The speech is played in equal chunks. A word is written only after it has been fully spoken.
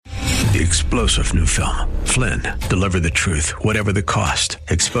The explosive new film, Flynn, deliver the truth, whatever the cost,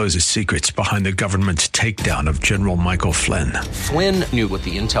 exposes secrets behind the government's takedown of General Michael Flynn. Flynn knew what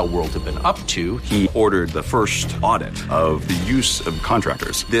the intel world had been up to. He ordered the first audit of the use of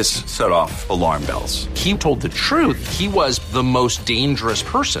contractors. This set off alarm bells. He told the truth. He was the most dangerous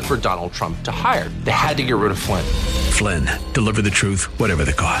person for Donald Trump to hire. They had to get rid of Flynn. Flynn, deliver the truth, whatever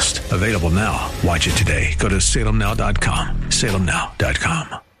the cost. Available now. Watch it today. Go to salemnow.com.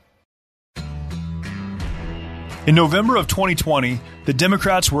 salemnow.com. In November of 2020, the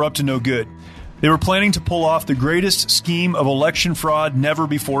Democrats were up to no good. They were planning to pull off the greatest scheme of election fraud never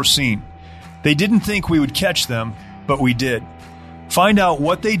before seen. They didn't think we would catch them, but we did. Find out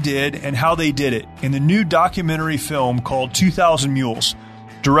what they did and how they did it in the new documentary film called 2,000 Mules,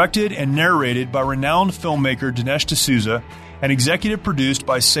 directed and narrated by renowned filmmaker Dinesh D'Souza and executive produced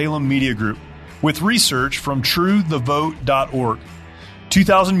by Salem Media Group, with research from truethevote.org.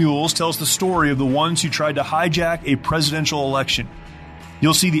 2,000 Mules tells the story of the ones who tried to hijack a presidential election.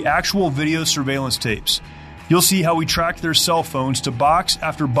 You'll see the actual video surveillance tapes. You'll see how we tracked their cell phones to box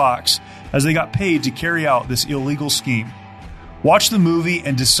after box as they got paid to carry out this illegal scheme. Watch the movie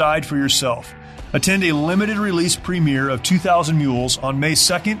and decide for yourself. Attend a limited release premiere of 2,000 Mules on May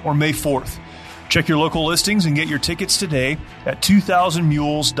 2nd or May 4th. Check your local listings and get your tickets today at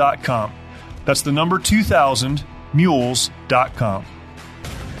 2000mules.com. That's the number 2000mules.com.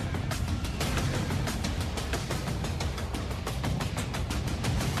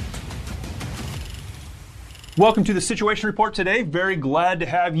 Welcome to the Situation Report today. Very glad to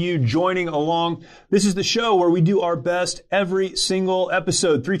have you joining along. This is the show where we do our best every single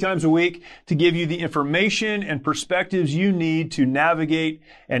episode, 3 times a week, to give you the information and perspectives you need to navigate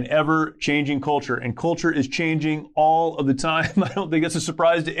an ever-changing culture. And culture is changing all of the time. I don't think that's a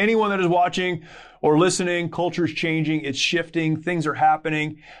surprise to anyone that is watching or listening. Culture is changing. It's shifting. Things are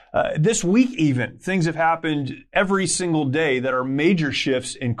happening. This week even, things have happened every single day that are major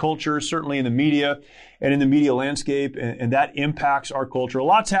shifts in culture, certainly in the media and in the media landscape, and that impacts our culture. A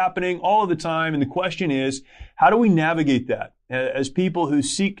lot's happening all of the time, and the question is, how do we navigate that as people who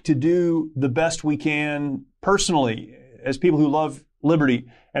seek to do the best we can personally, as people who love liberty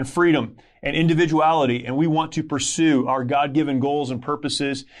and freedom and individuality, and we want to pursue our God-given goals and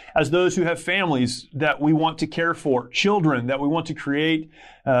purposes, as those who have families that we want to care for, children that we want to create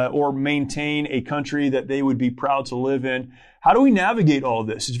or maintain a country that they would be proud to live in. How do we navigate all of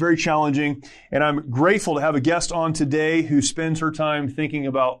this? It's very challenging, and I'm grateful to have a guest on today who spends her time thinking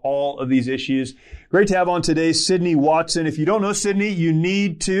about all of these issues. Great to have on today Sydney Watson. If you don't know Sydney, you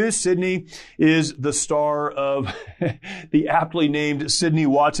need to. Sydney is the star of the aptly named Sydney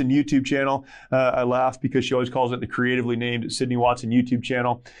Watson YouTube channel. I laugh because she always calls it the creatively named Sydney Watson YouTube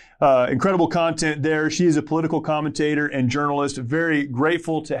channel. Incredible content there. She is a political commentator and journalist. Very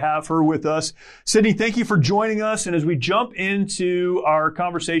grateful to have her with us. Sydney, thank you for joining us. And as we jump into our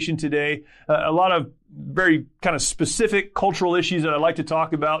conversation today, a lot of very kind of specific cultural issues that I'd like to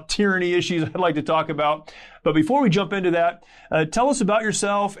talk about, tyranny issues I'd like to talk about. But before we jump into that, tell us about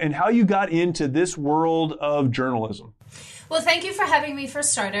yourself and how you got into this world of journalism. Well, thank you for having me for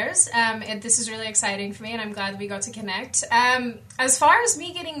starters. This is really exciting for me, and I'm glad we got to connect. As far as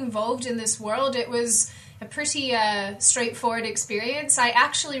me getting involved in this world, it was a pretty straightforward experience. I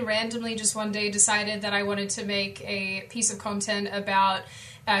actually randomly just one day decided that I wanted to make a piece of content about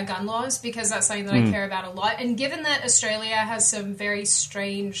gun laws, because that's something that I care about a lot. And given that Australia has some very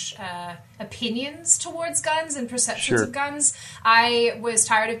strange opinions towards guns and perceptions of guns, I was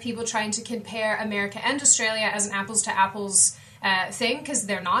tired of people trying to compare America and Australia as an apples to apples thing, because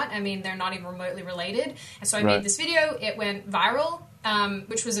they're not. I mean, they're not even remotely related. And so I made this video. It went viral,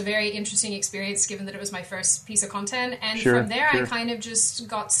 which was a very interesting experience given that it was my first piece of content. And from there, I kind of just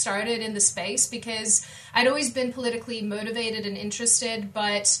got started in the space because I'd always been politically motivated and interested,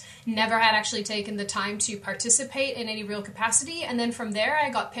 but never had actually taken the time to participate in any real capacity. And then from there, I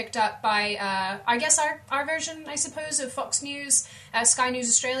got picked up by, I guess, our version, I suppose, of Fox News, Sky News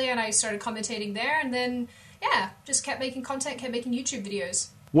Australia, and I started commentating there. And then, just kept making content, kept making YouTube videos.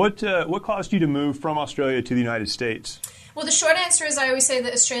 What caused you to move from Australia to the United States? Well, the short answer is I always say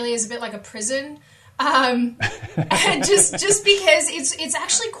that Australia is a bit like a prison. Just because it's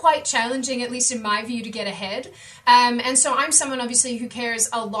actually quite challenging, at least in my view, to get ahead. And so I'm someone, obviously, who cares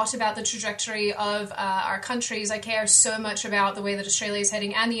a lot about the trajectory of our countries. I care so much about the way that Australia is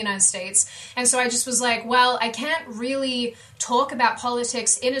heading and the United States. And so I just was like, well, I can't really talk about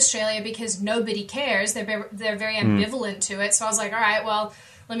politics in Australia because nobody cares. They're very ambivalent to it. So I was like, all right, well,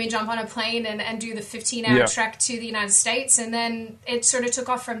 let me jump on a plane and do the 15-hour trek to the United States. And then it sort of took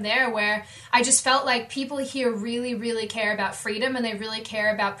off from there, where I just felt like people here really, really care about freedom, and they really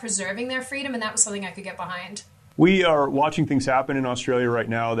care about preserving their freedom. And that was something I could get behind. We are watching things happen in Australia right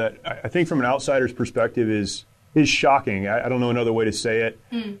now that I think from an outsider's perspective is shocking. I don't know another way to say it.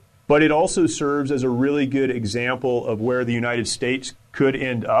 But it also serves as a really good example of where the United States could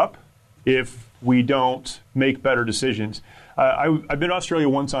end up if we don't make better decisions. I've been to Australia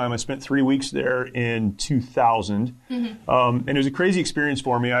one time. I spent 3 weeks there in 2000. And it was a crazy experience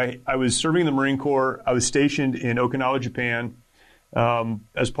for me. I was serving in the Marine Corps. I was stationed in Okinawa, Japan.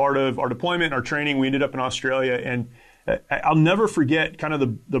 As part of our deployment, our training, we ended up in Australia. And I'll never forget kind of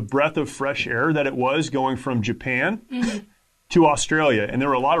the breath of fresh air that it was going from Japan to Australia. And there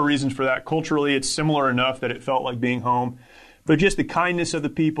were a lot of reasons for that. Culturally, it's similar enough that it felt like being home. But just the kindness of the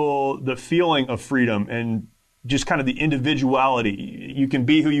people, the feeling of freedom, and just kind of the individuality. You can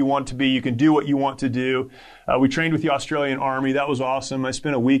be who you want to be. You can do what you want to do. We trained with the Australian Army. That was awesome. I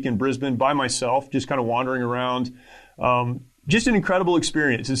spent a week in Brisbane by myself, just kind of wandering around. Just an incredible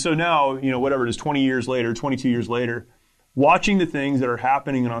experience. And so now, whatever it is, 20 years later, 22 years later, watching the things that are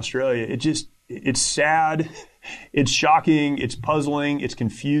happening in Australia, it's sad, it's shocking, it's puzzling, it's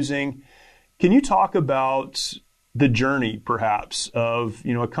confusing. Can you talk about the journey, perhaps, of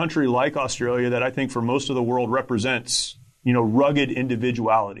a country like Australia that I think for most of the world represents rugged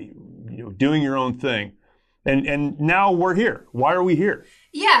individuality, doing your own thing, and now we're here. Why are we here?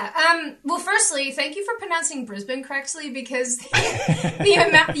 Yeah. Well, firstly, thank you for pronouncing Brisbane correctly, because the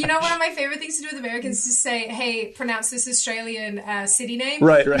amount, one of my favorite things to do with Americans is to say, hey, pronounce this Australian city name.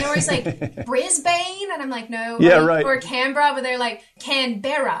 Right. Where it's like Brisbane, and I'm like, no. Yeah, or, right. Or Canberra, where they're like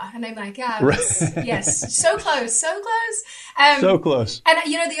Canberra, and I'm like, yes, so close. So close. And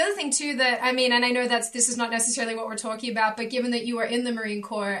the other thing too that and I know this is not necessarily what we're talking about, but given that you are in the Marine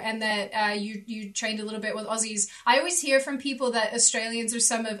Corps and that you trained a little bit with Aussies, I always hear from people that Australian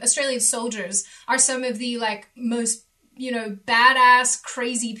soldiers are some of the most badass,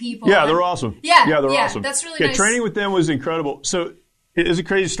 crazy people. Yeah, they're awesome. Yeah, they're awesome. That's really nice. Training with them was incredible. So it is a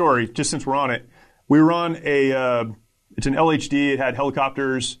crazy story. Just since we're on it, we were on it's an LHD. It had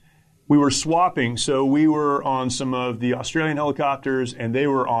helicopters. We were swapping, so we were on some of the Australian helicopters, and they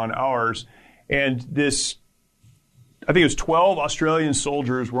were on ours. And I think it was 12 Australian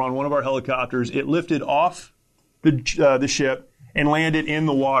soldiers were on one of our helicopters. It lifted off the ship and landed in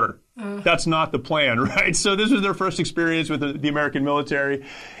the water. That's not the plan, right? So this was their first experience with the American military.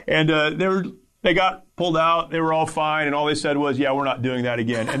 And they got pulled out. They were all fine. And all they said was, yeah, we're not doing that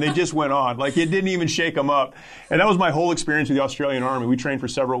again. And they just went on. It didn't even shake them up. And that was my whole experience with the Australian Army. We trained for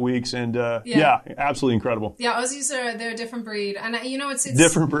several weeks. And absolutely incredible. Yeah, Aussies they're a different breed. And it's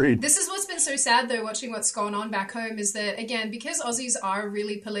different breed. This is what's been so sad, though, watching what's going on back home, is that, again, because Aussies are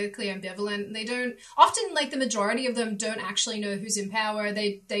really politically ambivalent, they don't often, the majority of them don't actually know who's in power.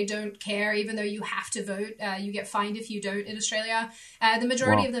 They don't care, even though you have to vote. You get fined if you don't in Australia. The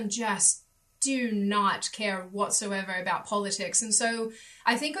majority of them just do not care whatsoever about politics. And so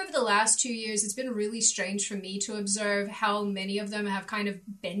I think over the last 2 years, it's been really strange for me to observe how many of them have kind of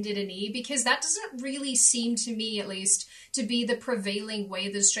bended a knee, because that doesn't really seem to me, at least, to be the prevailing way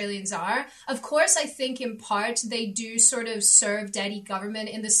that Australians are. Of course, I think in part they do sort of serve daddy government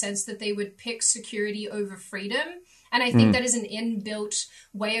in the sense that they would pick security over freedom. And I think that is an inbuilt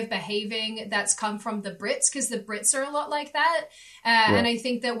way of behaving that's come from the Brits, because the Brits are a lot like that. And I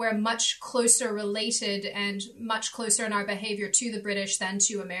think that we're much closer related and much closer in our behavior to the British than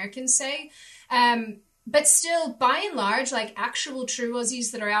to Americans, say. But still, by and large, actual true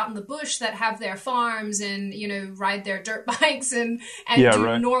Aussies that are out in the bush that have their farms and, ride their dirt bikes and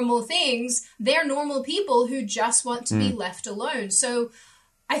do normal things, they're normal people who just want to be left alone. So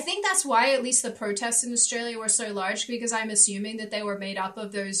I think that's why at least the protests in Australia were so large, because I'm assuming that they were made up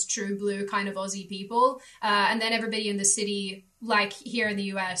of those true blue kind of Aussie people. And then everybody in the city, like here in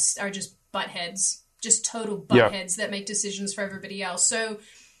the US, are just buttheads, just total buttheads that make decisions for everybody else. So,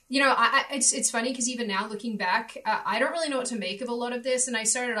 it's funny because even now looking back, I don't really know what to make of a lot of this. And I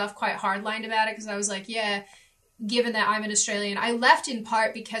started off quite hardlined about it because I was like, given that I'm an Australian, I left in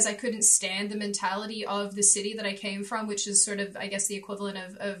part because I couldn't stand the mentality of the city that I came from, which is sort of, I guess, the equivalent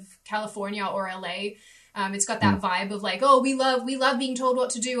of California or LA. It's got that vibe of we love being told what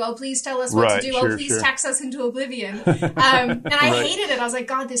to do. Oh, please tell us what to do. Oh, please tax us into oblivion. And I hated it. I was like,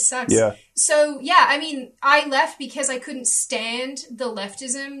 God, this sucks. Yeah. So, I left because I couldn't stand the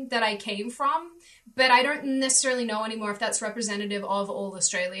leftism that I came from. But I don't necessarily know anymore if that's representative of all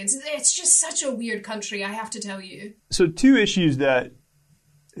Australians. It's just such a weird country, I have to tell you. So 2 issues that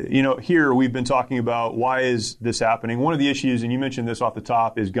here we've been talking about why is this happening. One of the issues, and you mentioned this off the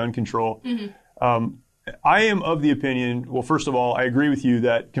top, is gun control. I am of the opinion, well, first of all, I agree with you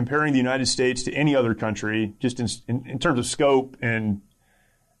that comparing the United States to any other country, just in terms of scope and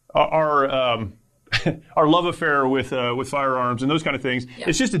our love affair with firearms and those kind of things,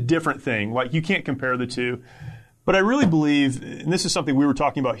 it's just a different thing. Like, you can't compare the two. But I really believe, and this is something we were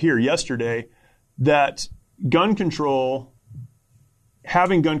talking about here yesterday, that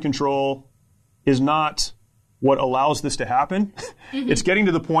having gun control is not what allows this to happen. It's getting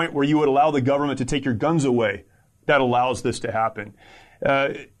to the point where you would allow the government to take your guns away that allows this to happen.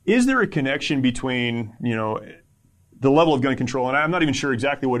 Is there a connection between, the level of gun control, and I'm not even sure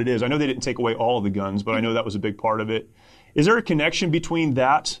exactly what it is. I know they didn't take away all of the guns, but I know that was a big part of it. Is there a connection between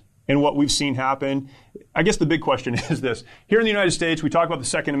that and what we've seen happen? I guess the big question is this. Here in the United States, we talk about the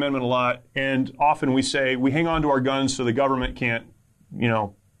Second Amendment a lot, and often we say we hang on to our guns so the government can't,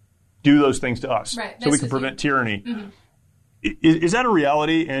 do those things to us, so we can prevent tyranny. Is that a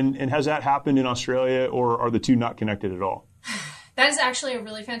reality, and has that happened in Australia, or are the two not connected at all? That is actually a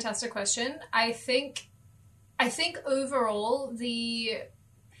really fantastic question. I think overall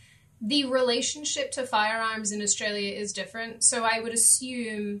the relationship to firearms in Australia is different. So I would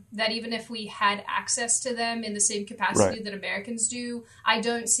assume that even if we had access to them in the same capacity that Americans do, I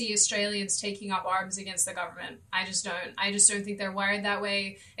don't see Australians taking up arms against the government. I just don't think they're wired that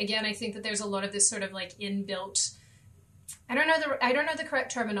way. Again, I think that there's a lot of this sort of like inbuilt, I don't know the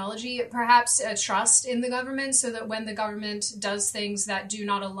correct terminology, perhaps a trust in the government, so that when the government does things that do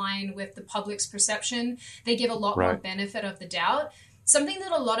not align with the public's perception, they give a lot more benefit of the doubt. Something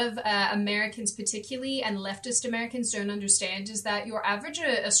that a lot of Americans particularly, and leftist Americans, don't understand is that your average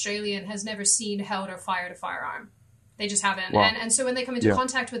Australian has never seen, held, or fired a firearm. They just haven't. Wow. And so when they come into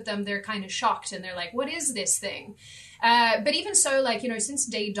contact with them, they're kind of shocked, and they're like, what is this thing? But even so, since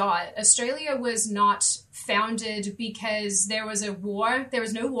day dot, Australia was not founded because there was a war. There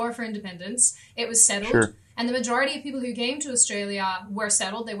was no war for independence. It was settled. Sure. And the majority of people who came to Australia were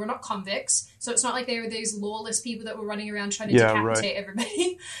settled. They were not convicts. So it's not like they were these lawless people that were running around trying to decapitate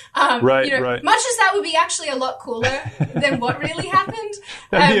everybody. Much as that would be actually a lot cooler than what really happened.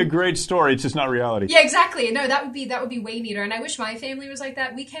 That'd be a great story. It's just not reality. Yeah, exactly. No, that would be way neater. And I wish my family was like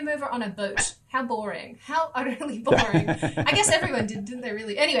that. We came over on a boat. How boring. How utterly boring. I guess everyone did, didn't they,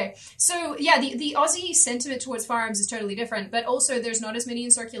 really? Anyway, so yeah, the Aussie sentiment towards firearms is totally different, but also there's not as many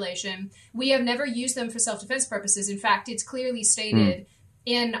in circulation. We have never used them for self-defense purposes. In fact, it's clearly stated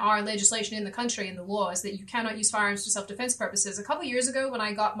in our legislation in the country, in the laws, that you cannot use firearms for self-defense purposes. A couple years ago, when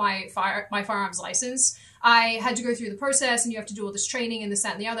I got my firearms license, I had to go through the process, and you have to do all this training and this,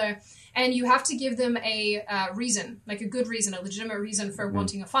 that, and the other. And you have to give them a reason, like a good reason, a legitimate reason for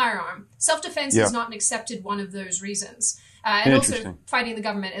wanting a firearm. Self-defense is not an accepted one of those reasons. And also fighting the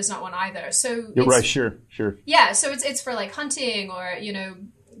government is not one either. So right, sure. Yeah, so it's for like hunting or,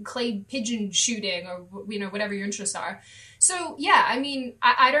 clay pigeon shooting or, whatever your interests are. So, yeah, I mean,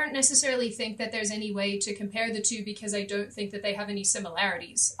 I don't necessarily think that there's any way to compare the two because I don't think that they have any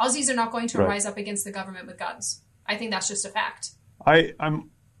similarities. Aussies are not going to rise up against the government with guns. I think that's just a fact. I'm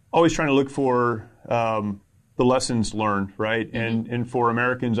always trying to look for the lessons learned, right? Mm-hmm. And for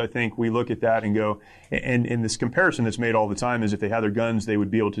Americans, I think we look at that and go, and this comparison that's made all the time is if they had their guns, they would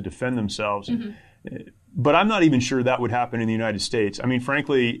be able to defend themselves. Mm-hmm. But I'm not even sure that would happen in the United States. I mean,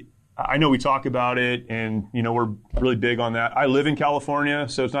 frankly, I know we talk about it, and we're really big on that. I live in California,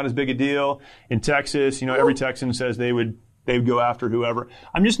 so it's not as big a deal. In Texas, every Texan says they would go after whoever.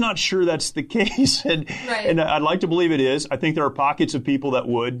 I'm just not sure that's the case, and I'd like to believe it is. I think there are pockets of people that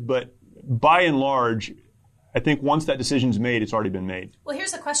would, but by and large, I think once that decision's made, it's already been made. Well,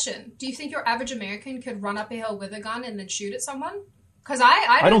 here's the question: do you think your average American could run up a hill with a gun and then shoot at someone? Because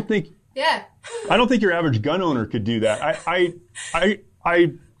I don't think. Yeah. I don't think your average gun owner could do that.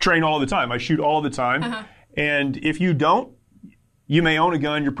 I train all the time. I shoot all the time. Uh-huh. And if you don't, you may own a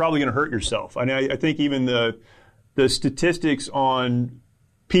gun. You're probably going to hurt yourself. I think even the statistics on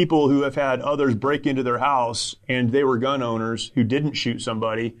people who have had others break into their house and they were gun owners who didn't shoot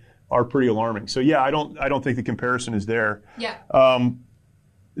somebody are pretty alarming. So yeah, I don't think the comparison is there. Yeah.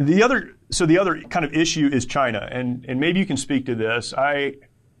 The other kind of issue is China, and maybe you can speak to this. I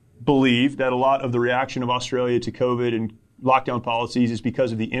believe that a lot of the reaction of Australia to COVID and lockdown policies is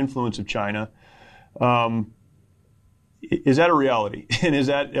because of the influence of China. Is that a reality? And is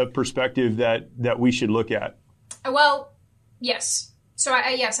that a perspective that we should look at? Well, yes. So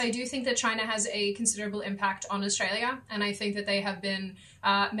I do think that China has a considerable impact on Australia, and I think that they have been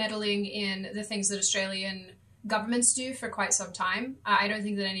meddling in the things that Australian governments do for quite some time. I don't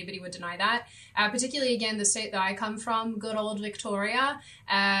think that anybody would deny that. Particularly, again, the state that I come from, good old Victoria.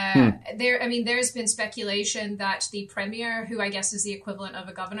 There's been speculation that the premier, who I guess is the equivalent of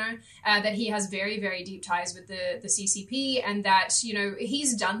a governor, that he has very, very deep ties with the CCP, and that,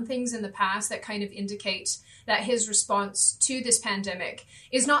 he's done things in the past that kind of indicate that his response to this pandemic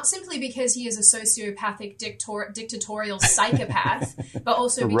is not simply because he is a sociopathic dictatorial psychopath, but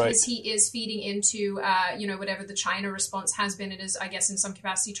also because he is feeding into, whatever the China response has been, and is, I guess, in some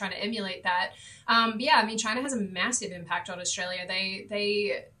capacity trying to emulate that. China has a massive impact on Australia.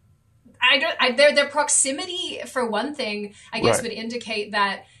 Their proximity, for one thing, I guess would indicate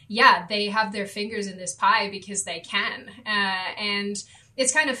that, they have their fingers in this pie because they can. And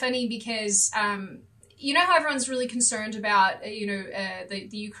it's kind of funny because, how everyone's really concerned about, the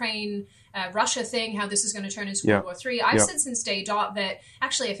Ukraine, Russia thing, how this is going to turn into World War III. I've said since day dot that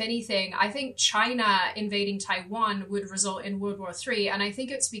actually, if anything, I think China invading Taiwan would result in World War III. And I think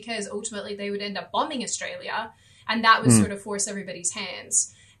it's because ultimately they would end up bombing Australia, and that would sort of force everybody's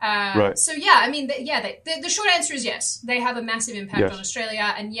hands. The short answer is yes. They have a massive impact on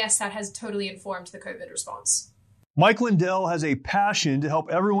Australia. And yes, that has totally informed the COVID response. Mike Lindell has a passion to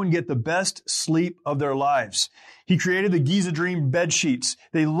help everyone get the best sleep of their lives. He created the Giza Dream bed sheets.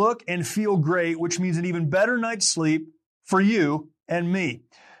 They look and feel great, which means an even better night's sleep for you and me.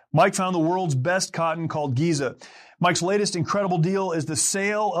 Mike found the world's best cotton called Giza. Mike's latest incredible deal is the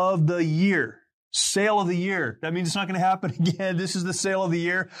sale of the year. Sale of the year. That means it's not going to happen again. This is the sale of the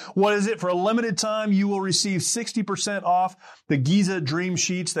year. What is it? For a limited time, you will receive 60% off the Giza Dream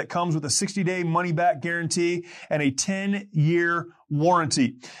Sheets that comes with a 60-day money-back guarantee and a 10-year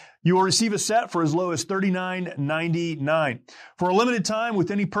warranty. You will receive a set for as low as $39.99. For a limited time,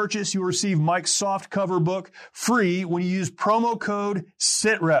 with any purchase, you will receive Mike's soft cover book free when you use promo code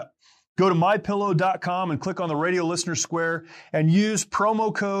SITREP. Go to MyPillow.com and click on the radio listener square and use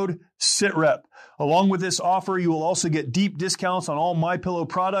promo code SITREP. Along with this offer, you will also get deep discounts on all MyPillow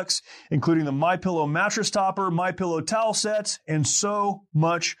products, including the MyPillow mattress topper, MyPillow towel sets, and so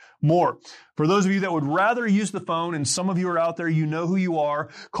much more. For those of you that would rather use the phone, and some of you are out there, you know who you are,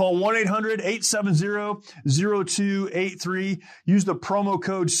 call 1-800-870-0283. Use the promo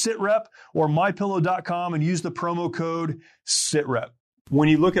code SITREP, or MyPillow.com and use the promo code SITREP. When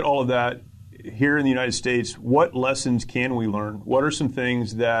you look at all of that here in the United States, what lessons can we learn? What are some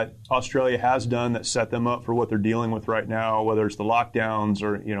things that Australia has done that set them up for what they're dealing with right now, whether it's the lockdowns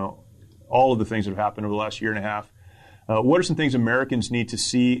or, all of the things that have happened over the last year and a half? What are some things Americans need to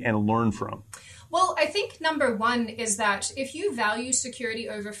see and learn from? Well, I think number one is that if you value security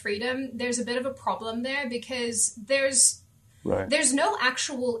over freedom, there's a bit of a problem there because there's no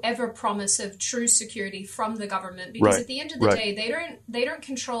actual ever promise of true security from the government because at the end of the day, they don't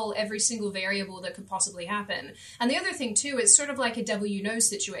control every single variable that could possibly happen. And the other thing too, it's sort of like a devil you know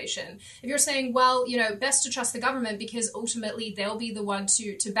situation. If you're saying, well, best to trust the government because ultimately they'll be the one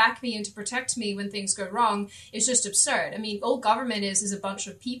to back me and to protect me when things go wrong, it's just absurd. I mean, all government is a bunch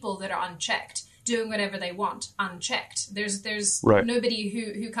of people that are unchecked, doing whatever they want, unchecked. There's nobody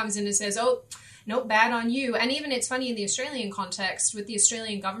who comes in and says, oh, nope, bad on you. And even it's funny in the Australian context with the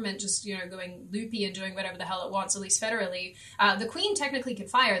Australian government just, going loopy and doing whatever the hell it wants, at least federally. The Queen technically could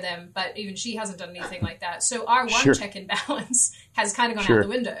fire them, but even she hasn't done anything like that. So our one check and balance has kind of gone out the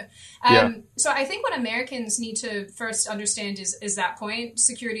window. So I think what Americans need to first understand is that point,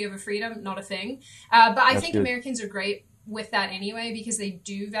 security over freedom, not a thing. But I think Americans are great with that anyway, because they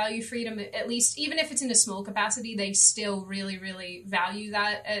do value freedom, at least, even if it's in a small capacity, they still really, really value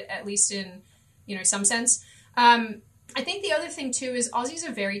that, at least in, some sense. I think the other thing too is Aussies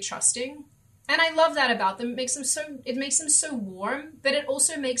are very trusting, and I love that about them. It makes them so warm, but it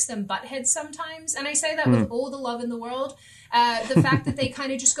also makes them buttheads sometimes. And I say that with all the love in the world. The fact that they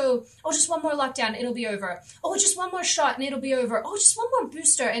kind of just go, oh, just one more lockdown, it'll be over. Oh, just one more shot and it'll be over. Oh, just one more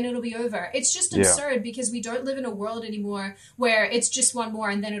booster and it'll be over. It's just absurd because we don't live in a world anymore where it's just one more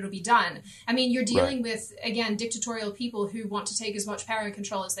and then it'll be done. I mean, you're dealing with, again, dictatorial people who want to take as much power and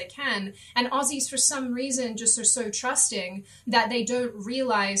control as they can. And Aussies, for some reason, just are so trusting that they don't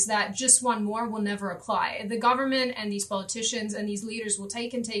realize that just one more will never apply. The government and these politicians and these leaders will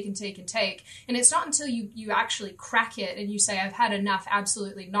take and take and take and take. And it's not until you actually crack it and you say, I've had enough,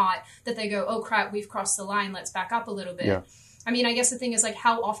 absolutely not, that they go, oh crap, we've crossed the line, let's back up a little bit. Yeah. I mean, I guess the thing is, like,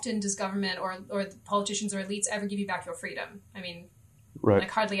 how often does government or the politicians or elites ever give you back your freedom? I mean, like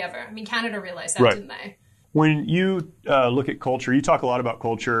hardly ever. I mean, Canada realized that, didn't they? When you look at culture, you talk a lot about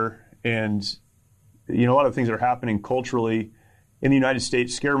culture, and a lot of things that are happening culturally in the United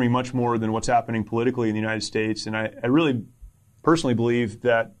States scare me much more than what's happening politically in the United States. And I really personally believe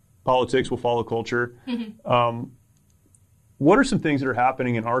that politics will follow culture. What are some things that are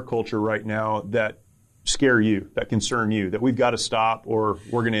happening in our culture right now that scare you, that concern you, that we've got to stop or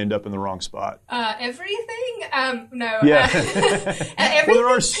we're going to end up in the wrong spot? Everything? No. Yeah. Everything. Well, there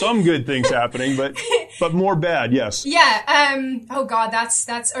are some good things happening, but more bad, yes. Yeah. Oh God,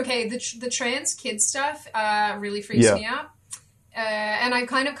 that's okay. The trans kid stuff really freaks me out. And I've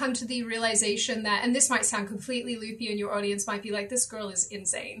kind of come to the realization that, and this might sound completely loopy and your audience might be like, this girl is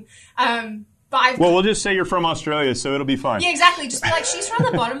insane. But we'll just say you're from Australia, so it'll be fine. Yeah, exactly. Just be like, she's from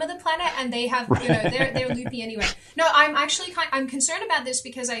the bottom of the planet, and they have, they're loopy anyway. No, I'm actually I'm concerned about this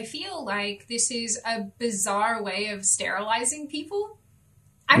because I feel like this is a bizarre way of sterilizing people.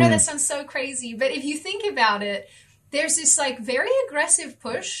 I know that sounds so crazy, but if you think about it, there's this like very aggressive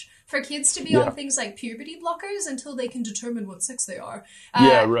push for kids to be on things like puberty blockers until they can determine what sex they are.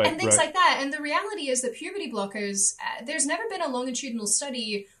 And things like that. And the reality is that puberty blockers, there's never been a longitudinal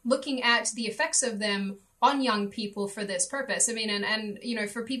study looking at the effects of them on young people for this purpose. I mean, and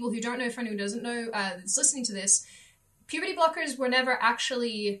for people who don't know, for anyone who doesn't know that's listening to this, puberty blockers were never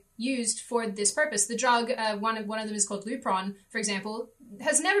actually used for this purpose. The drug, one of them is called Lupron, for example,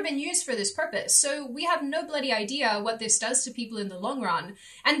 has never been used for this purpose. So we have no bloody idea what this does to people in the long run.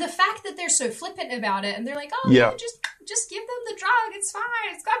 And the fact that they're so flippant about it and they're like, just give them the drug. It's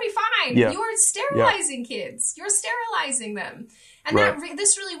fine. It's got to be fine. Yeah. You're sterilizing kids. You're sterilizing them. And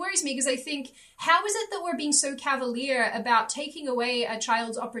this really worries me because I think, how is it that we're being so cavalier about taking away a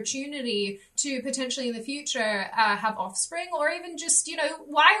child's opportunity to potentially in the future have offspring, or even just,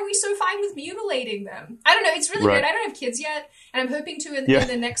 why are we so fine with mutilating them? I don't know. It's really weird. I don't have kids yet, and I'm hoping to in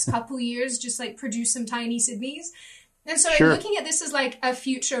the next couple years just like produce some tiny Sydneys. And so looking at this as like a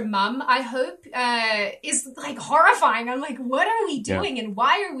future mum, I hope is like horrifying. I'm like, what are we doing and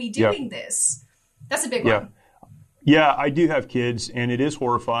why are we doing this? That's a big one. Yeah, I do have kids, and it is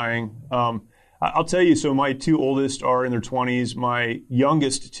horrifying. I'll tell you, so my two oldest are in their 20s. My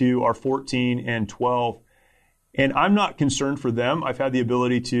youngest two are 14 and 12. And I'm not concerned for them. I've had the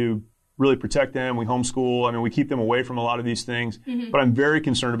ability to really protect them. We homeschool. I mean, we keep them away from a lot of these things. But I'm very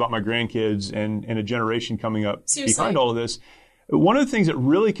concerned about my grandkids and a generation coming up behind all of this. One of the things that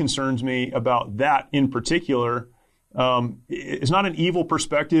really concerns me about that in particular it's not an evil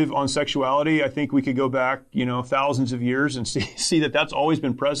perspective on sexuality. I think we could go back, thousands of years and see that that's always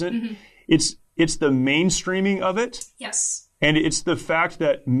been present. It's the mainstreaming of it. Yes. And it's the fact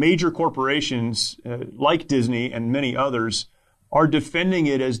that major corporations like Disney and many others are defending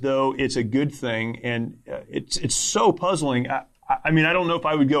it as though it's a good thing. And it's so puzzling. I mean, I don't know if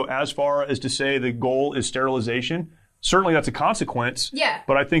I would go as far as to say the goal is sterilization. Certainly that's a consequence. Yeah.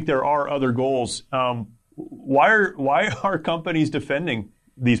 But I think there are other goals. Why are companies defending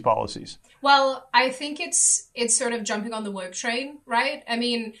these policies? Well, I think it's sort of jumping on the woke train, right? I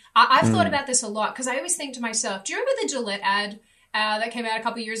mean, I've thought about this a lot because I always think to myself, do you remember the Gillette ad that came out a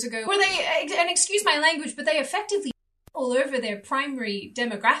couple of years ago where they, and excuse my language, but they effectively all over their primary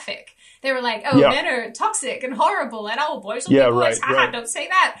demographic. They were like, men are toxic and horrible and boys will be boys. Don't say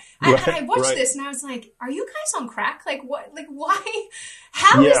that. And I watched this and I was like, are you guys on crack? Like what? Like why?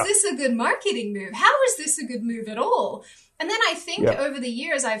 How is this a good marketing move? How is this a good move at all? And then I think over the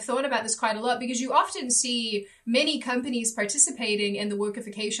years, I've thought about this quite a lot because you often see many companies participating in the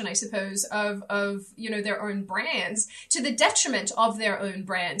wokeification, I suppose, of their own brands to the detriment of their own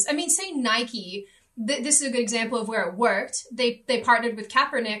brands. I mean, say Nike. This is a good example of where it worked. They partnered with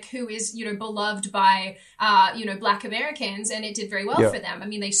Kaepernick, who is, beloved by, Black Americans, and it did very well for them. I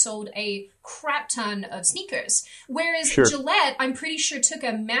mean, they sold a crap ton of sneakers. Whereas Gillette, I'm pretty sure, took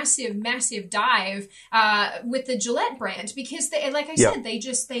a massive, massive dive with the Gillette brand because, they, like I said, they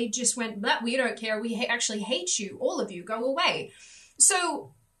just went, we don't care. We actually hate you. All of you, go away.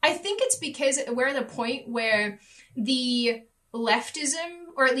 So I think it's because we're at a point where the leftism,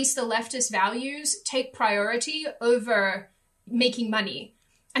 or at least the leftist values, take priority over making money.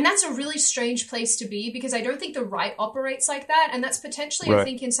 And that's a really strange place to be because I don't think the right operates like that. And that's potentially, I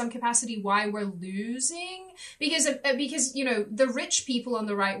think, in some capacity why we're losing. Because the rich people on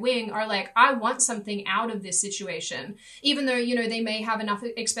the right wing are like, I want something out of this situation. Even though, they may have enough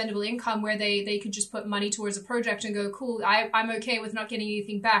expendable income where they could just put money towards a project and go, cool, I'm okay with not getting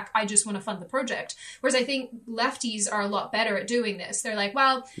anything back. I just want to fund the project. Whereas I think lefties are a lot better at doing this. They're like,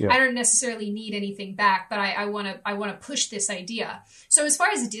 well, I don't necessarily need anything back, but I want to push this idea. So as far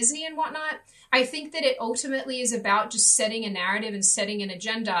as Disney and whatnot, I think that it ultimately is about just setting a narrative and setting an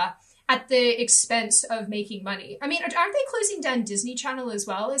agenda at the expense of making money. I mean, aren't they closing down Disney Channel as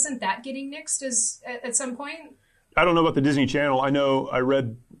well? Isn't that getting nixed at some point? I don't know about the Disney Channel. I know I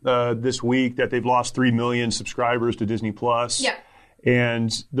read this week that they've lost 3 million subscribers to Disney Plus. Yeah.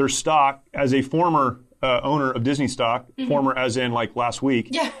 And their stock, as a former owner of Disney stock, former as in like last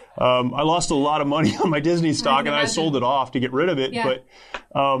week, I lost a lot of money on my Disney stock, and I sold it off to get rid of it. Yeah.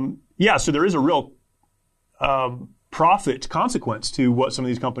 But so there is a real profit consequence to what some of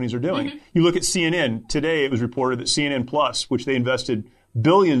these companies are doing. You look at CNN. Today it was reported that CNN Plus, which they invested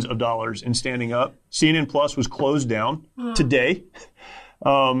billions of dollars in standing up, CNN Plus was closed down today.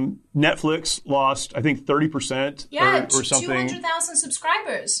 Netflix lost, I think, 30% or something. 200,000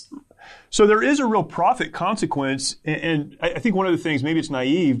 subscribers. So there is a real profit consequence. And I think one of the things, maybe it's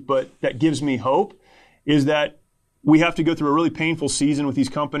naive, but that gives me hope, is that we have to go through a really painful season with these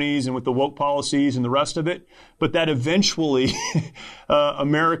companies and with the woke policies and the rest of it, but that eventually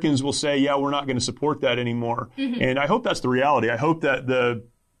Americans will say, yeah, we're not going to support that anymore. And I hope that's the reality. I hope that the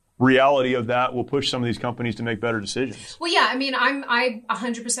reality of that will push some of these companies to make better decisions. Well, yeah, I mean, I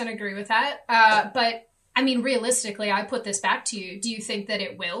 100% agree with that. But I mean, realistically, I put this back to you. Do you think that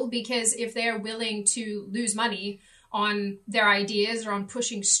it will? Because if they're willing to lose money on their ideas or on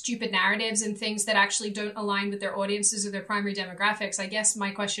pushing stupid narratives and things that actually don't align with their audiences or their primary demographics, I guess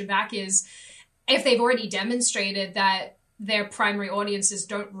my question back is, if they've already demonstrated that their primary audiences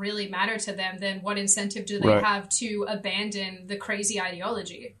don't really matter to them, then what incentive do they have to abandon the crazy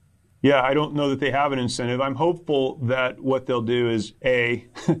ideology? Yeah, I don't know that they have an incentive. I'm hopeful that what they'll do is,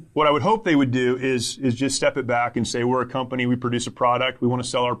 what I would hope they would do is just step it back and say, we're a company, we produce a product, we want to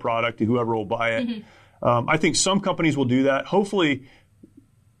sell our product to whoever will buy it. I think some companies will do that. Hopefully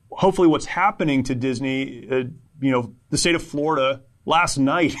what's happening to Disney, the state of Florida last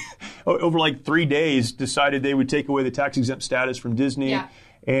night, over like 3 days, decided they would take away the tax-exempt status from Disney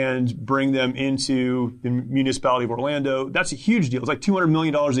and bring them into the municipality of Orlando. That's a huge deal. It's like $200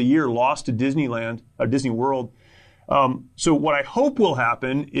 million a year lost to Disneyland, or Disney World. So what I hope will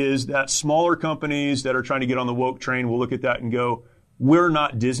happen is that smaller companies that are trying to get on the woke train will look at that and go, we're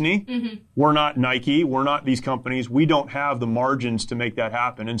not Disney, we're not Nike, we're not these companies. We don't have the margins to make that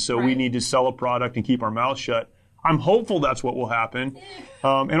happen. And so we need to sell a product and keep our mouths shut. I'm hopeful that's what will happen.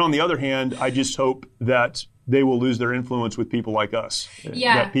 And on the other hand, I just hope that they will lose their influence with people like us.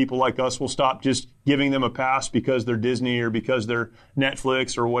 That people like us will stop just giving them a pass because they're Disney or because they're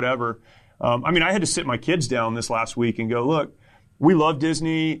Netflix or whatever. I mean, I had to sit my kids down this last week and go, look, we love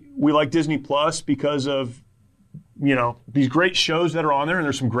Disney. We like Disney Plus because of, these great shows that are on there, and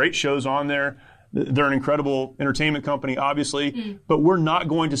there's some great shows on there. They're an incredible entertainment company, obviously, but we're not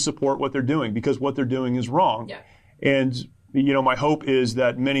going to support what they're doing because what they're doing is wrong. Yeah. And, my hope is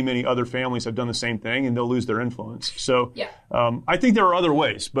that many, many other families have done the same thing and they'll lose their influence. So I think there are other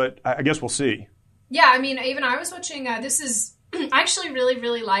ways, but I guess we'll see. Yeah, I mean, even I was watching, I actually really,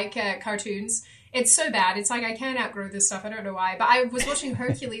 really like cartoons. It's so bad. It's like I can't outgrow this stuff. I don't know why. But I was watching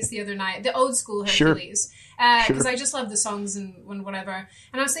Hercules the other night, the old school Hercules, because I just love the songs and whatever.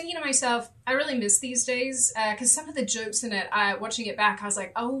 And I was thinking to myself, I really miss these days because some of the jokes in it, watching it back, I was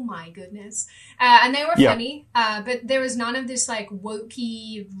like, oh my goodness. And they were funny, but there was none of this like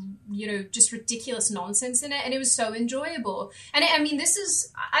wokey, just ridiculous nonsense in it. And it was so enjoyable. And I mean,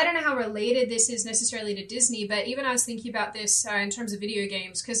 I don't know how related this is necessarily to Disney, but even I was thinking about this in terms of video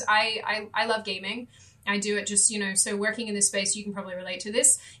games, because I love gaming. I do it just, so working in this space, you can probably relate to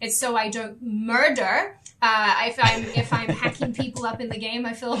this. It's so I don't murder. If I'm hacking people up in the game,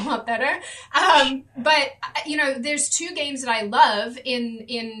 I feel a lot better. But there's two games that I love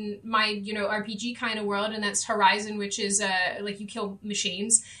in my, RPG kind of world, and that's Horizon, which is like you kill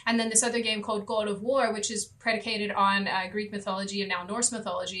machines. And then this other game called God of War, which is predicated on Greek mythology and now Norse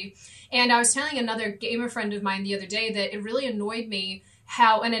mythology. And I was telling another gamer friend of mine the other day that it really annoyed me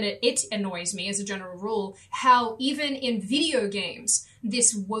it annoys me as a general rule, how even in video games,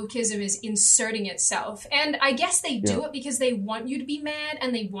 this wokeism is inserting itself. And I guess they do it because they want you to be mad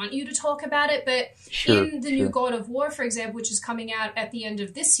and they want you to talk about it. But in the new God of War, for example, which is coming out at the end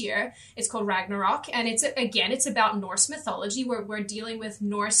of this year, it's called Ragnarok. And it's about Norse mythology, where we're dealing with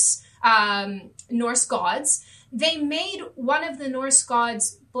Norse gods. They made one of the Norse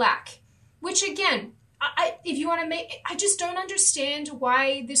gods black, which again, if you want to I just don't understand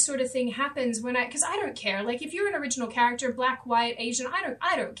why this sort of thing happens because I don't care. Like if you're an original character, black, white, Asian,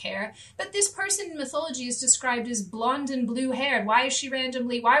 I don't care. But this person in mythology is described as blonde and blue haired. Why is she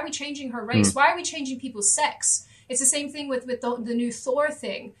why are we changing her race? Why are we changing people's sex? It's the same thing with the new Thor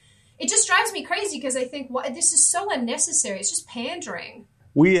thing. It just drives me crazy because I think this is so unnecessary. It's just pandering.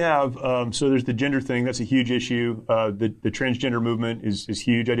 We have, so there's the gender thing. That's a huge issue. The transgender movement is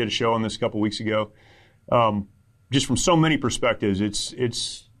huge. I did a show on this a couple weeks ago. Just from so many perspectives,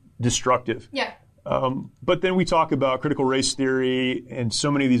 it's destructive. Yeah. But then we talk about critical race theory and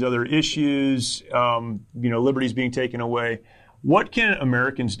so many of these other issues, liberties being taken away. What can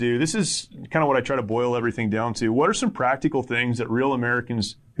Americans do? This is kind of what I try to boil everything down to. What are some practical things that real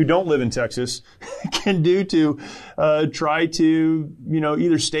Americans who don't live in Texas can do to try to,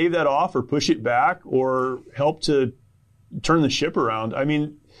 either stave that off or push it back or help to turn the ship around? I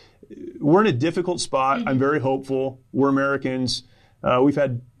mean, we're in a difficult spot. Mm-hmm. I'm very hopeful. We're Americans. We've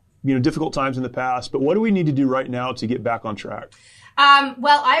had, difficult times in the past. But what do we need to do right now to get back on track?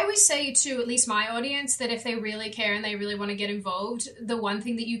 Well, I always say to at least my audience that if they really care and they really want to get involved, the one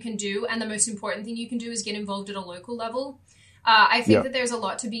thing that you can do and the most important thing you can do is get involved at a local level. I think that there's a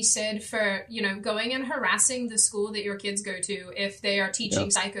lot to be said for, going and harassing the school that your kids go to if they are teaching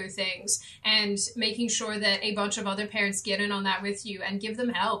psycho things and making sure that a bunch of other parents get in on that with you and give them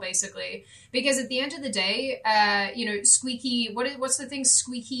hell, basically. Because at the end of the day, squeaky, what's the thing?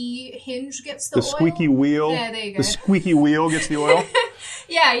 Squeaky hinge gets the oil? Squeaky wheel. Yeah, there you go. The squeaky wheel gets the oil.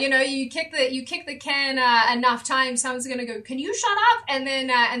 Yeah, you kick the can enough times, someone's going to go, can you shut up? And then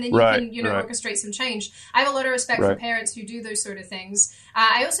you can, orchestrate some change. I have a lot of respect for parents who do those sort of things.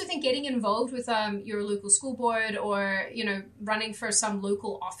 I also think getting involved with your local school board or, running for some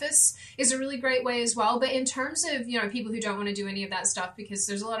local office is a really great way as well. But in terms of, people who don't want to do any of that stuff, because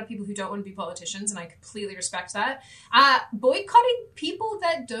there's a lot of people who don't want to be politicians, and I completely respect that. Boycotting people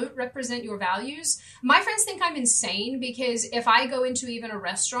that don't represent your values. My friends think I'm insane because if I go into even a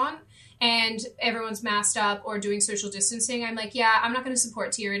restaurant and everyone's masked up or doing social distancing, I'm like, yeah, I'm not going to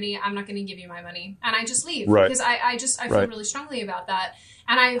support tyranny. I'm not going to give you my money. And I just leave because I feel really strongly about that.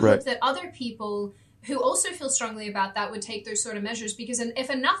 And I hope that other people who also feel strongly about that would take those sort of measures, because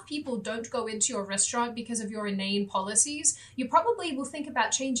if enough people don't go into your restaurant because of your inane policies, you probably will think about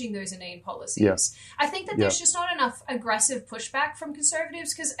changing those inane policies. Yeah. I think that there's just not enough aggressive pushback from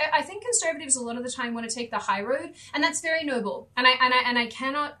conservatives, because I think conservatives a lot of the time want to take the high road, and that's very noble. And I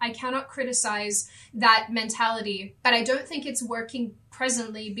cannot criticize that mentality, but I don't think it's working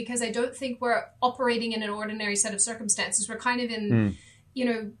presently, because I don't think we're operating in an ordinary set of circumstances. We're kind of in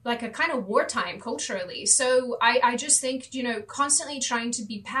like a kind of wartime culturally. So I just think, constantly trying to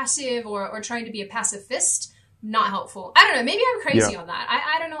be passive or trying to be a pacifist, not helpful. I don't know. Maybe I'm crazy on that.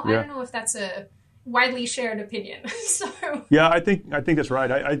 I don't know. Yeah. I don't know if that's a widely shared opinion. So yeah, I think that's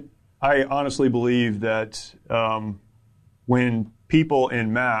right. I honestly believe that when people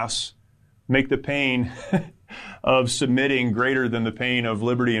en masse make the pain of submitting greater than the pain of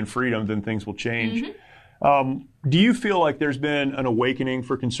liberty and freedom, then things will change. Mm-hmm. Do you feel like there's been an awakening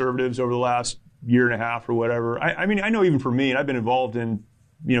for conservatives over the last year and a half or whatever? I mean, I know even for me, and I've been involved in,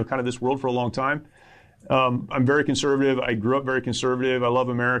 kind of this world for a long time. I'm very conservative. I grew up very conservative. I love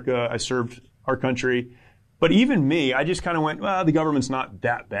America. I served our country. But even me, I just kind of went, well, the government's not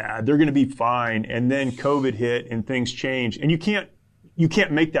that bad. They're going to be fine. And then COVID hit and things changed. And you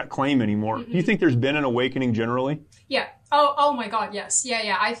can't make that claim anymore. Mm-hmm. Do you think there's been an awakening generally? Yeah. Oh my God, yes.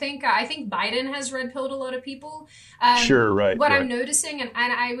 Yeah. I think Biden has red-pilled a lot of people. Sure, right. What I'm noticing, and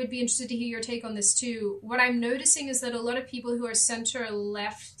I would be interested to hear your take on this too, what I'm noticing is that a lot of people who are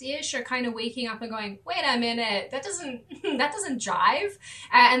center-left-ish are kind of waking up and going, wait a minute, that doesn't jive.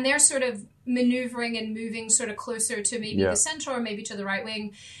 And they're sort of maneuvering and moving sort of closer to maybe the center or maybe to the right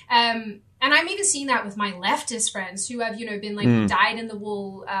wing. And I'm even seeing that with my leftist friends who have, been like dyed in the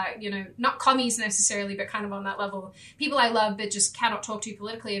wool, not commies necessarily, but kind of on that level. People I love but just cannot talk to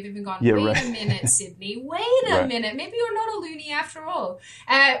politically have even gone, wait a minute, Sydney, wait a minute. Maybe you're not a loony after all.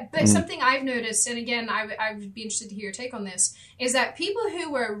 But something I've noticed, and again, I would be interested to hear your take on this, is that people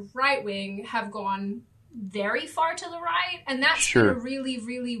who were right-wing have gone very far to the right. And that's been a really,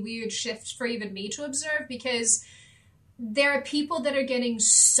 really weird shift for even me to observe, because there are people that are getting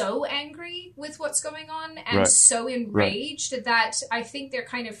so angry with what's going on and so enraged that I think they're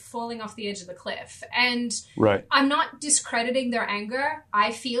kind of falling off the edge of the cliff. And I'm not discrediting their anger.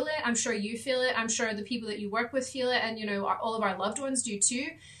 I feel it. I'm sure you feel it. I'm sure the people that you work with feel it. And, all of our loved ones do too.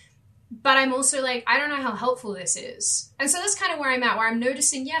 But I'm also like, I don't know how helpful this is. And so that's kind of where I'm at, where I'm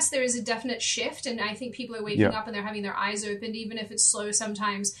noticing, yes, there is a definite shift. And I think people are waking up and they're having their eyes opened, even if it's slow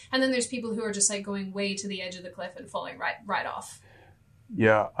sometimes. And then there's people who are just like going way to the edge of the cliff and falling right off.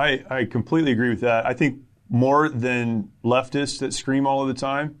 Yeah, I completely agree with that. I think more than leftists that scream all of the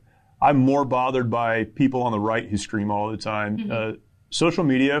time, I'm more bothered by people on the right who scream all of the time. Mm-hmm. Social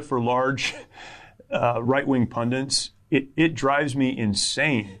media for large right-wing pundits, it drives me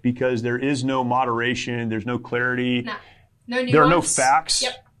insane, because there is no moderation. There's no clarity. No nuance. There are no facts.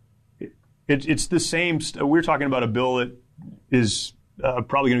 Yep. It's the same. We're talking about a bill that is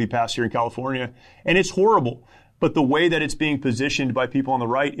probably going to be passed here in California, and it's horrible. But the way that it's being positioned by people on the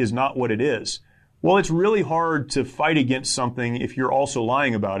right is not what it is. Well, it's really hard to fight against something if you're also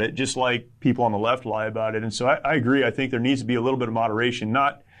lying about it, just like people on the left lie about it. And so I agree. I think there needs to be a little bit of moderation,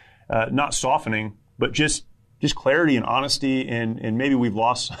 not softening, but just clarity and honesty. And maybe we've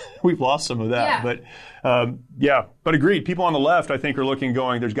lost some of that. Yeah. But agreed. People on the left, I think, are looking,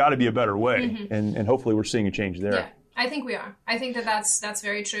 going, there's got to be a better way. And hopefully we're seeing a change there. Yeah. I think we are. I think that's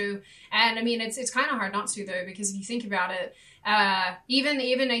very true. And I mean, it's kind of hard not to, though, because if you think about it,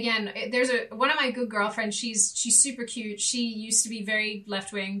 even again, there's one of my good girlfriends, she's super cute. She used to be very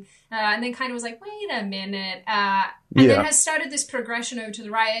left wing, and then kind of was like, wait a minute, and then has started this progression over to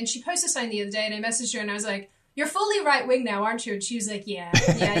the right. And she posted something the other day, and I messaged her and I was like, you're fully right wing now, aren't you? And she was like, yeah,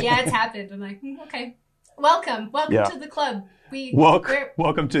 it's happened. I'm like, okay, welcome to the club.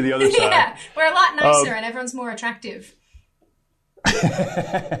 Welcome to the other side. Yeah, we're a lot nicer and everyone's more attractive.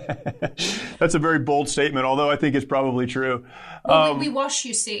 That's a very bold statement, although I think it's probably true. Well, we wash,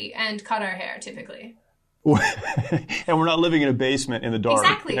 you see, and cut our hair typically. And we're not living in a basement in the dark.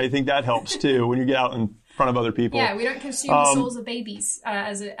 Exactly. I think that helps too when you get out in front of other people. Yeah, we don't consume the souls of babies,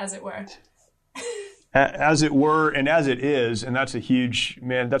 as it were. As it were, and as it is, and that's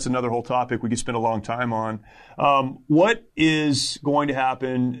that's another whole topic we could spend a long time on. What is going to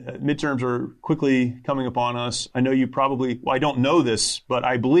happen? Midterms are quickly coming upon us. I know you probably, I don't know this, but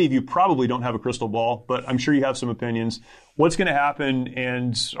I believe you probably don't have a crystal ball, but I'm sure you have some opinions. What's going to happen,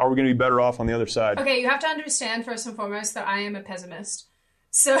 and are we going to be better off on the other side? Okay, you have to understand first and foremost that I am a pessimist.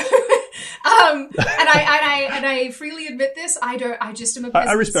 So, and I freely admit this. I just am a pessimist.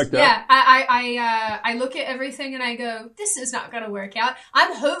 I respect that. Yeah, I look at everything and I go, this is not going to work out.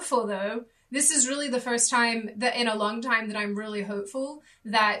 I'm hopeful though. This is really the first time that in a long time that I'm really hopeful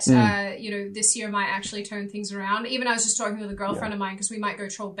that, this year might actually turn things around. Even I was just talking with a girlfriend of mine because we might go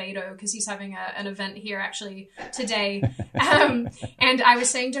troll Beto because he's having an event here actually today. And I was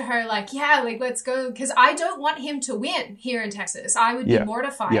saying to her, let's go. Because I don't want him to win here in Texas. I would be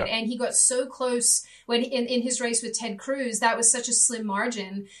mortified. Yeah. And he got so close when in his race with Ted Cruz. That was such a slim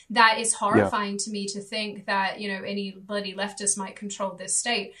margin that it's horrifying to me to think that, any bloody leftist might control this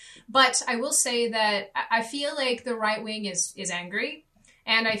state. But I will say that I feel like the right wing is angry.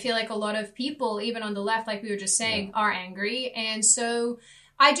 And I feel like a lot of people, even on the left, like we were just saying, are angry. And so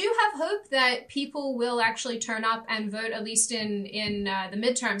I do have hope that people will actually turn up and vote, at least in the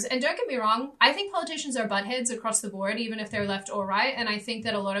midterms. And don't get me wrong, I think politicians are buttheads across the board, even if they're left or right. And I think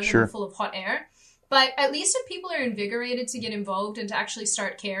that a lot of them are full of hot air. But at least if people are invigorated to get involved and to actually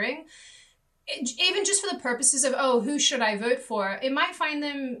start caring, even just for the purposes of, who should I vote for? It might find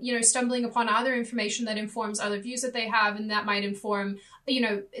them, stumbling upon other information that informs other views that they have, and that might inform,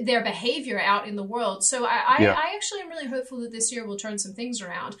 their behavior out in the world. So I actually am really hopeful that this year will turn some things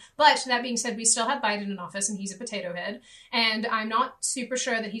around. But that being said, we still have Biden in office, and he's a potato head. And I'm not super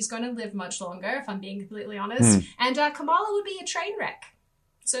sure that he's going to live much longer, if I'm being completely honest. And Kamala would be a train wreck.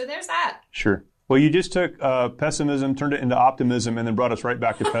 So there's that. Sure. Well, you just took pessimism, turned it into optimism, and then brought us right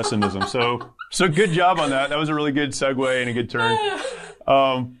back to pessimism. So good job on that. That was a really good segue and a good turn.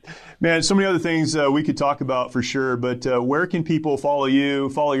 Man, so many other things we could talk about for sure. But where can people follow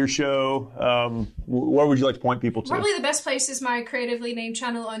you, follow your show? Where would you like to point people to? Probably the best place is my creatively named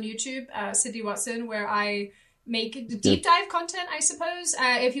channel on YouTube, Sydney Watson, where I make deep dive content, I suppose.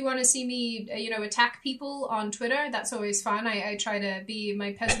 If you want to see me, attack people on Twitter, that's always fun. I try to be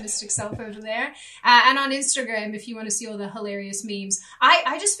my pessimistic self over there. And on Instagram, if you want to see all the hilarious memes.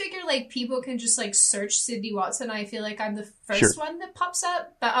 I just figure people can just search Sydney Watson. I feel like I'm the first one that pops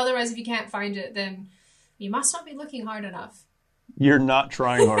up. But otherwise, if you can't find it, then you must not be looking hard enough. You're not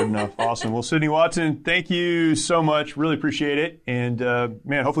trying hard enough. Awesome. Well, Sydney Watson, thank you so much. Really appreciate it. And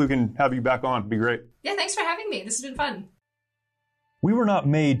man, hopefully we can have you back on. It'd be great. Yeah, thanks for having me. This has been fun. We were not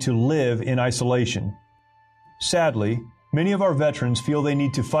made to live in isolation. Sadly, many of our veterans feel they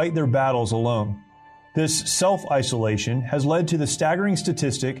need to fight their battles alone. This self-isolation has led to the staggering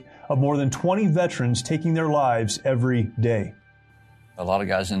statistic of more than 20 veterans taking their lives every day. A lot of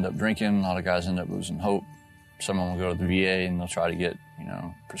guys end up drinking. A lot of guys end up losing hope. Some of them will go to the VA and they'll try to get,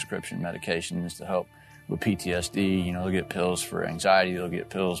 prescription medications to help with PTSD. They'll get pills for anxiety. They'll get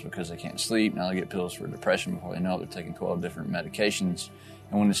pills because they can't sleep. Now they get pills for depression. Before they know it, they're taking 12 different medications.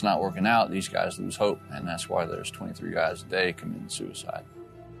 And when it's not working out, these guys lose hope. And that's why there's 23 guys a day committing suicide.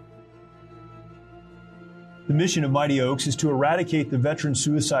 The mission of Mighty Oaks is to eradicate the veteran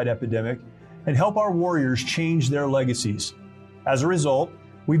suicide epidemic and help our warriors change their legacies. As a result,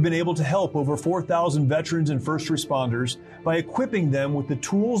 we've been able to help over 4,000 veterans and first responders by equipping them with the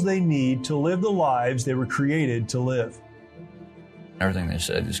tools they need to live the lives they were created to live. Everything they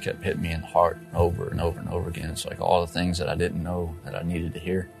said just kept hitting me in the heart over and over and over again. It's like all the things that I didn't know that I needed to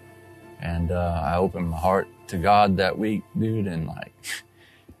hear. And I opened my heart to God that week, dude, and like,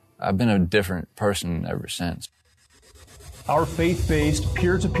 I've been a different person ever since. Our faith-based,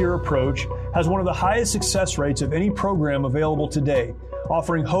 peer-to-peer approach has one of the highest success rates of any program available today,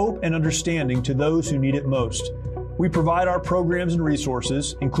 offering hope and understanding to those who need it most. We provide our programs and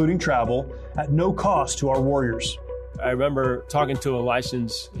resources, including travel, at no cost to our warriors. I remember talking to a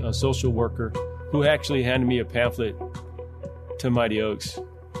licensed social worker who actually handed me a pamphlet to Mighty Oaks.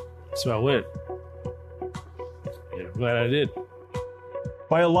 So I went. And I'm glad I did.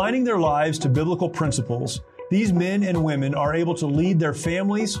 By aligning their lives to biblical principles, these men and women are able to lead their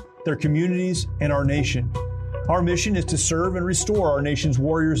families, their communities, and our nation. Our mission is to serve and restore our nation's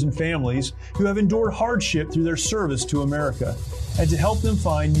warriors and families who have endured hardship through their service to America, and to help them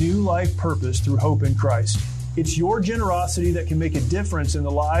find new life purpose through hope in Christ. It's your generosity that can make a difference in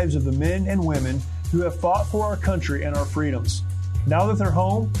the lives of the men and women who have fought for our country and our freedoms. Now that they're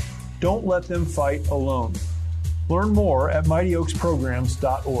home, don't let them fight alone. Learn more at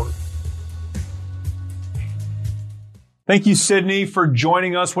mightyoaksprograms.org. Thank you, Sydney, for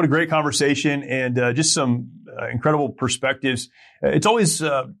joining us. What a great conversation, and just some incredible perspectives. It's always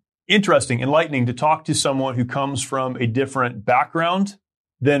interesting, enlightening to talk to someone who comes from a different background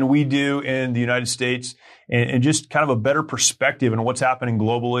than we do in the United States, and just kind of a better perspective on what's happening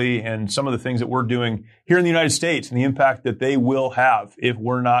globally and some of the things that we're doing here in the United States and the impact that they will have if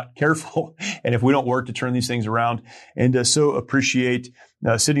we're not careful and if we don't work to turn these things around. And so appreciate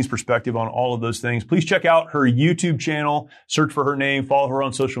Sydney's perspective on all of those things. Please check out her YouTube channel, search for her name, follow her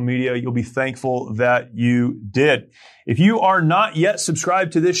on social media. You'll be thankful that you did. If you are not yet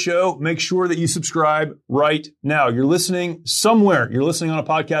subscribed to this show, make sure that you subscribe right now. You're listening somewhere. You're listening on a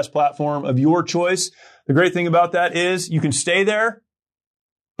podcast platform of your choice. The great thing about that is you can stay there,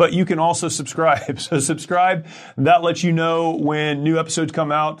 but you can also subscribe. So subscribe. That lets you know when new episodes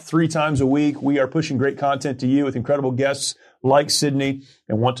come out 3 times a week. We are pushing great content to you with incredible guests like Sydney,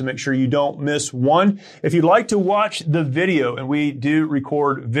 and want to make sure you don't miss one. If you'd like to watch the video, and we do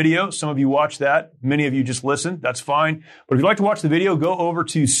record video, some of you watch that, many of you just listen, that's fine. But if you'd like to watch the video, go over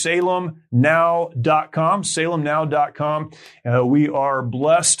to salemnow.com, salemnow.com. We are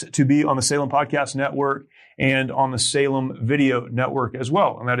blessed to be on the Salem Podcast Network and on the Salem Video Network as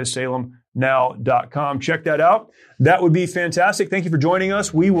well, and that is salemnow.com. Check that out. That would be fantastic. Thank you for joining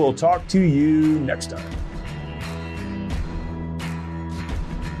us. We will talk to you next time.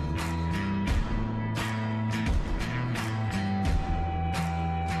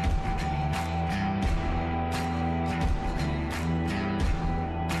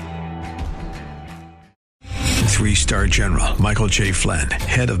 Three-star General Michael J. Flynn,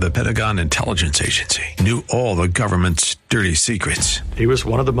 head of the Pentagon Intelligence Agency, knew all the government's dirty secrets. He was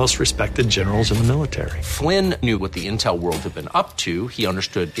one of the most respected generals in the military. Flynn knew what the intel world had been up to. He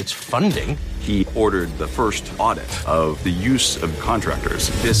understood its funding. He ordered the first audit of the use of contractors.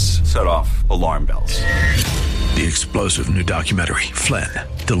 This set off alarm bells. The explosive new documentary, Flynn,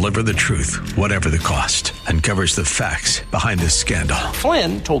 Deliver the Truth, Whatever the Cost, uncovers the facts behind this scandal.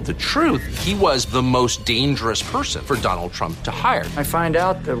 Flynn told the truth. He was the most dangerous person for Donald Trump to hire. I find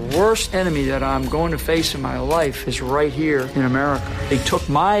out the worst enemy that I'm going to face in my life is right here in America. They took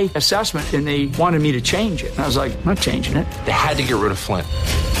my assessment and they wanted me to change it. And I was like, I'm not changing it. They had to get rid of Flynn.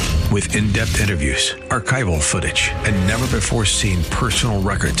 With in-depth interviews, archival footage, and never-before-seen personal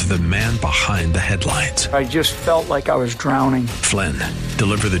records of the man behind the headlines. I just felt like I was drowning. Flynn,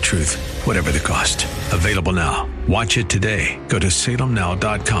 Deliver the Truth, Whatever the Cost. Available now. Watch it today. Go to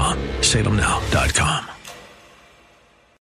salemnow.com. salemnow.com.